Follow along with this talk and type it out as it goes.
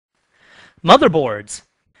Motherboards.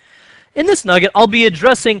 In this nugget, I'll be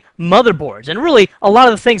addressing motherboards, and really a lot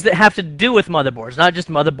of the things that have to do with motherboards, not just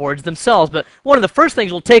motherboards themselves, but one of the first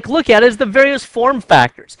things we'll take a look at is the various form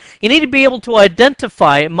factors. You need to be able to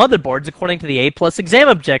identify motherboards according to the A+ exam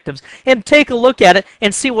objectives, and take a look at it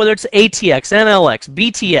and see whether it's ATX, NLX,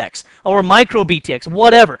 BTX, or micro BTX,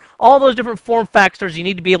 whatever. All those different form factors you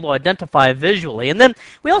need to be able to identify visually. And then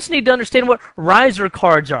we also need to understand what riser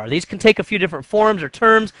cards are. These can take a few different forms or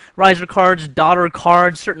terms: riser cards, daughter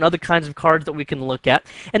cards, certain other kinds of cards that we can look at.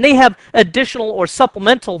 And they have additional or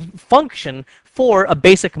supplemental function for a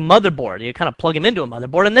basic motherboard. You kind of plug them into a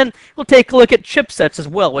motherboard, and then we'll take a look at chipsets as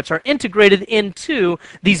well, which are integrated into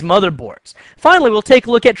these motherboards. Finally, we'll take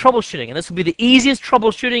a look at troubleshooting, and this will be the easiest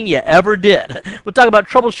troubleshooting you ever did. We'll talk about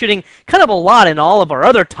troubleshooting kind of a lot in all of our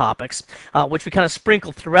other topics, which we kind of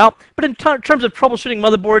sprinkle throughout, but in terms of troubleshooting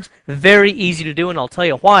motherboards, very easy to do, and I'll tell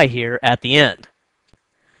you why here at the end.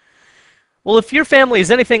 Well, if your family is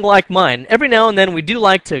anything like mine, every now and then we do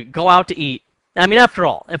like to go out to eat. I mean, after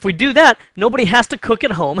all, if we do that, nobody has to cook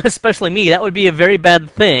at home, especially me. That would be a very bad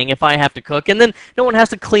thing if I have to cook, and then no one has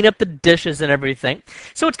to clean up the dishes and everything.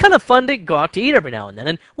 So it's kind of fun to go out to eat every now and then.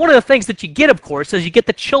 And one of the things that you get, of course, is you get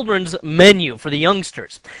the children's menu for the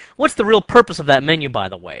youngsters. What's the real purpose of that menu, by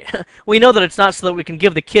the way? We know that it's not so that we can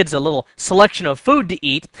give the kids a little selection of food to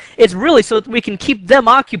eat. It's really so that we can keep them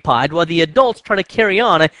occupied while the adults try to carry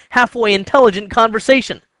on a halfway intelligent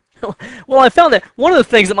conversation. Well, I found that one of the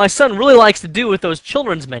things that my son really likes to do with those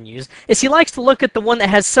children's menus is he likes to look at the one that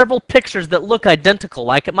has several pictures that look identical,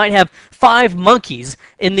 like it might have 5 monkeys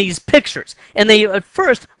in these pictures. And they at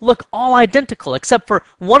first look all identical, except for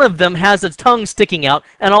one of them has its tongue sticking out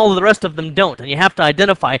and all of the rest of them don't. And you have to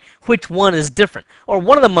identify which one is different. Or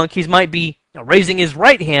one of the monkeys might be raising his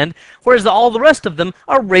right hand, whereas all the rest of them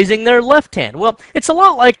are raising their left hand. Well, it's a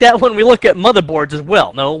lot like that when we look at motherboards as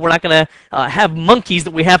well. No, we're not going to have monkeys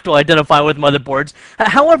that we have to identify with motherboards.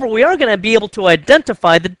 However, we are going to be able to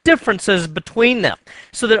identify the differences between them,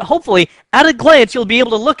 so that hopefully, at a glance, you'll be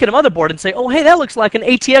able to look at a motherboard and say, oh, hey, that looks like an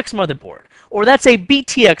ATX motherboard, or that's a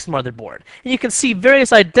BTX motherboard. And you can see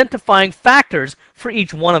various identifying factors for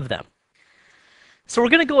each one of them. So we're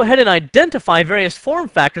going to go ahead and identify various form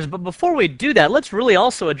factors, but before we do that, let's really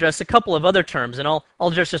also address a couple of other terms, and I'll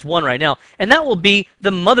address just one right now, and that will be the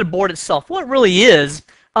motherboard itself. What really is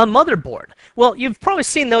a motherboard? Well, you've probably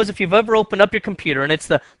seen those if you've ever opened up your computer, and it's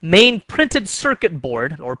the main printed circuit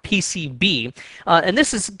board, or PCB, and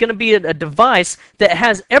this is going to be a device that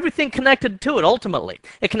has everything connected to it ultimately.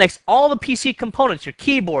 It connects all the PC components: your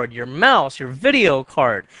keyboard, your mouse, your video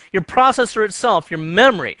card, your processor itself, your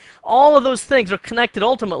memory. All of those things are connected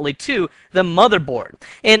ultimately to the motherboard.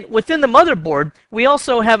 And within the motherboard, we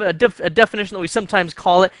also have a definition that we sometimes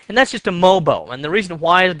call it, and that's just a MOBO. And the reason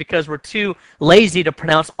why is because we're too lazy to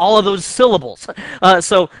pronounce all of those syllables.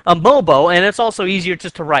 So a MOBO, and it's also easier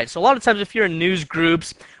just to write. So a lot of times if you're in news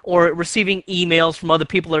groups or receiving emails from other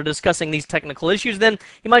people that are discussing these technical issues, then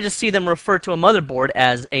you might just see them refer to a motherboard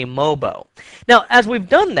as a MOBO. Now, as we've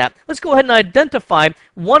done that, let's go ahead and identify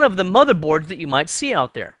one of the motherboards that you might see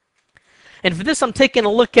out there. And for this, I'm taking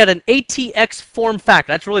a look at an ATX form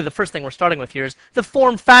factor. That's really the first thing we're starting with here, is the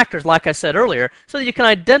form factors, like I said earlier, so that you can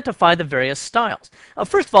identify the various styles.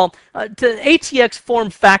 First of all, the ATX form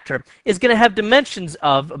factor is going to have dimensions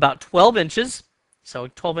of about 12 inches, so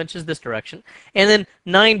 12 inches this direction, and then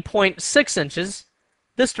 9.6 inches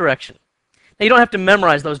this direction. Now, you don't have to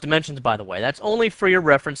memorize those dimensions, by the way. That's only for your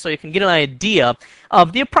reference, so you can get an idea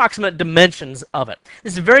of the approximate dimensions of it.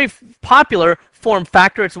 This is a very popular form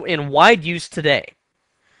factor. It's in wide use today.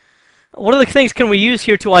 What other things can we use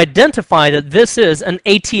here to identify that this is an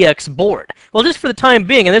ATX board? Well, just for the time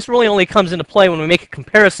being, and this really only comes into play when we make a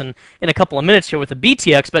comparison in a couple of minutes here with the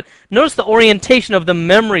BTX, but notice the orientation of the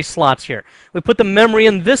memory slots here. We put the memory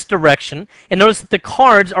in this direction, and notice that the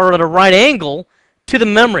cards are at a right angle to the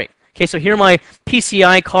memory. Okay, so here are my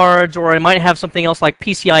PCI cards, or I might have something else like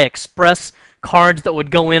PCI Express cards that would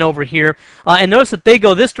go in over here. And notice that they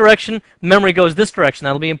go this direction, memory goes this direction.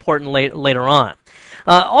 That'll be important later on.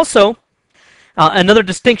 Also, another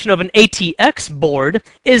distinction of an ATX board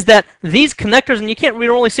is that these connectors, and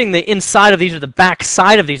we're only seeing the inside of these or the back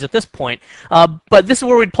side of these at this point, but this is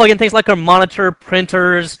where we'd plug in things like our monitor,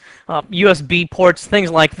 printers, USB ports, things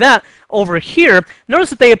like that. Over here, notice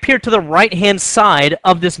that they appear to the right-hand side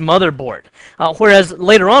of this motherboard, whereas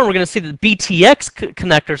later on we're going to see that BTX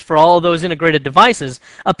connectors for all of those integrated devices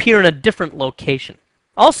appear in a different location.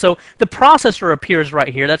 Also, the processor appears right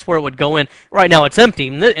here. That's where it would go in. Right now it's empty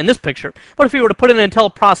in this picture. But if we were to put an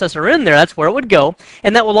Intel processor in there, that's where it would go.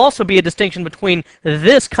 And that will also be a distinction between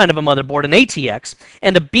this kind of a motherboard, an ATX,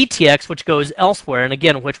 and a BTX, which goes elsewhere, and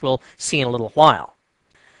again, which we'll see in a little while.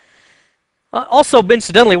 Also,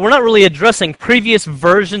 incidentally, we're not really addressing previous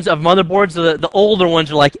versions of motherboards. The older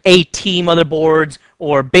ones are like AT motherboards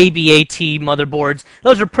or baby AT motherboards.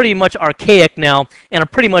 Those are pretty much archaic now and are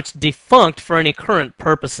pretty much defunct for any current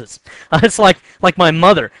purposes. It's like my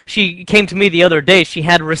mother. She came to me the other day. She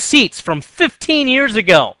had receipts from 15 years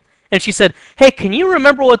ago. And she said, "Hey, can you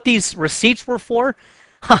remember what these receipts were for?"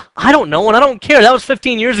 I don't know, and I don't care. That was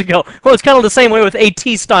 15 years ago. Well, it's kind of the same way with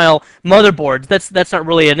AT-style motherboards. That's not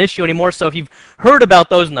really an issue anymore. So if you've heard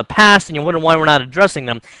about those in the past and you wonder why we're not addressing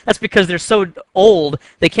them, that's because they're so old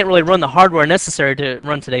they can't really run the hardware necessary to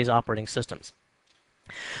run today's operating systems.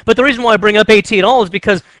 But the reason why I bring up AT at all is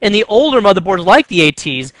because in the older motherboards like the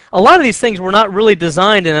ATs, a lot of these things were not really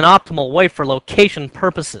designed in an optimal way for location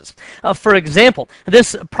purposes. For example,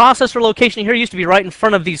 this processor location here used to be right in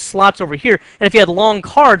front of these slots over here, and if you had long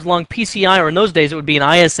cards, long PCI, or in those days it would be an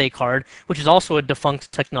ISA card, which is also a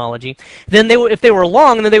defunct technology, then if they were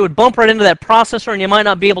long, then they would bump right into that processor and you might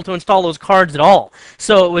not be able to install those cards at all.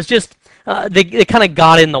 So it was just they kind of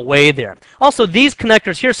got in the way there. Also, these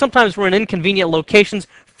connectors here sometimes were in inconvenient locations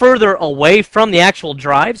further away from the actual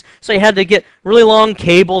drives, so you had to get really long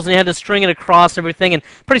cables and you had to string it across everything, and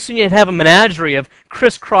pretty soon you'd have a menagerie of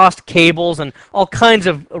crisscrossed cables and all kinds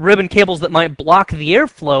of ribbon cables that might block the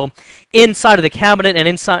airflow inside of the cabinet and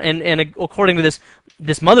inside and according to this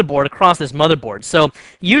motherboard, across this motherboard. So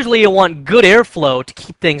usually you want good airflow to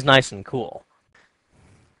keep things nice and cool.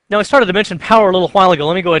 Now, I started to mention power a little while ago.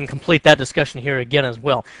 Let me go ahead and complete that discussion here again as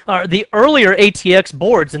well. The earlier ATX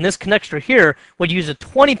boards in this connector here would use a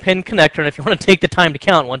 20-pin connector, and if you want to take the time to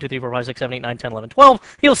count, 1, 2, 3, 4, 5, 6, 7, 8, 9, 10, 11,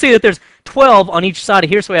 12, you'll see that there's 12 on each side of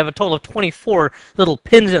here, so we have a total of 24 little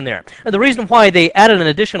pins in there. And the reason why they added an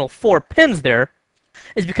additional 4 pins there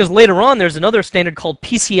is because later on there's another standard called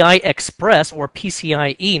PCI Express, or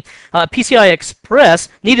PCIe. PCI Express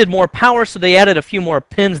needed more power, so they added a few more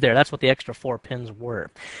pins there. That's what the extra 4 pins were.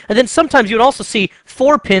 And then sometimes you would also see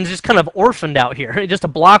 4 pins just kind of orphaned out here. Just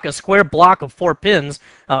a square block of 4 pins,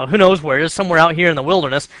 who knows where, just somewhere out here in the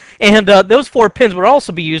wilderness. And those 4 pins would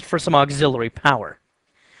also be used for some auxiliary power.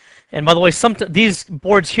 And by the way, these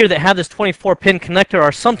boards here that have this 24-pin connector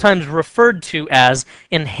are sometimes referred to as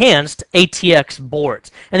enhanced ATX boards.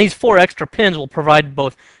 And these 4 extra pins will provide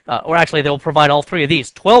both, or actually they will provide all 3 of these,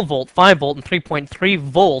 12-volt, 5-volt, and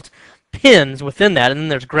 3.3-volt pins within that. And then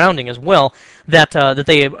there's grounding as well that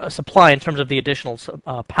they supply in terms of the additional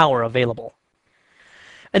power available.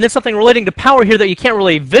 And then something relating to power here that you can't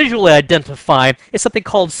really visually identify is something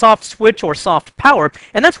called soft switch or soft power,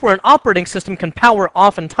 and that's where an operating system can power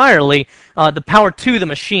off entirely the power to the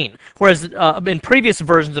machine. Whereas in previous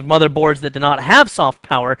versions of motherboards that did not have soft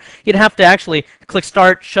power, you'd have to actually click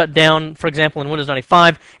start, shut down, for example in Windows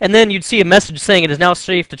 95, and then you'd see a message saying it is now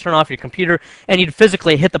safe to turn off your computer, and you'd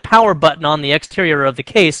physically hit the power button on the exterior of the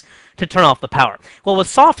case to turn off the power. Well, with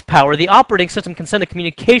soft power, the operating system can send a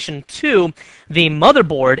communication to the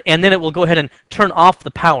motherboard, and then it will go ahead and turn off the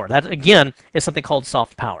power. That, again, is something called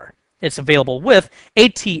soft power. It's available with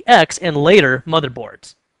ATX and later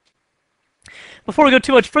motherboards. Before we go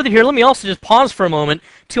too much further here, let me also just pause for a moment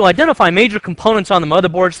to identify major components on the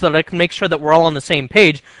motherboard so that I can make sure that we're all on the same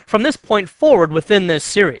page from this point forward within this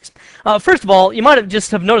series. First of all, you might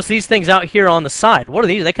have noticed these things out here on the side. What are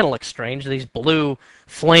these? They kind of look strange, these blue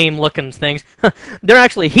flame-looking things. They're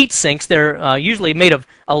actually heat sinks. They're usually made of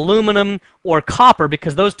aluminum or copper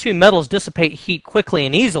because those two metals dissipate heat quickly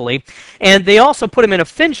and easily. And they also put them in a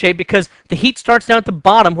fin shape because the heat starts down at the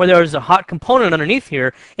bottom where there's a hot component underneath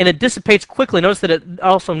here, and it dissipates quickly. Notice that it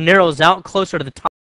also narrows out closer to the top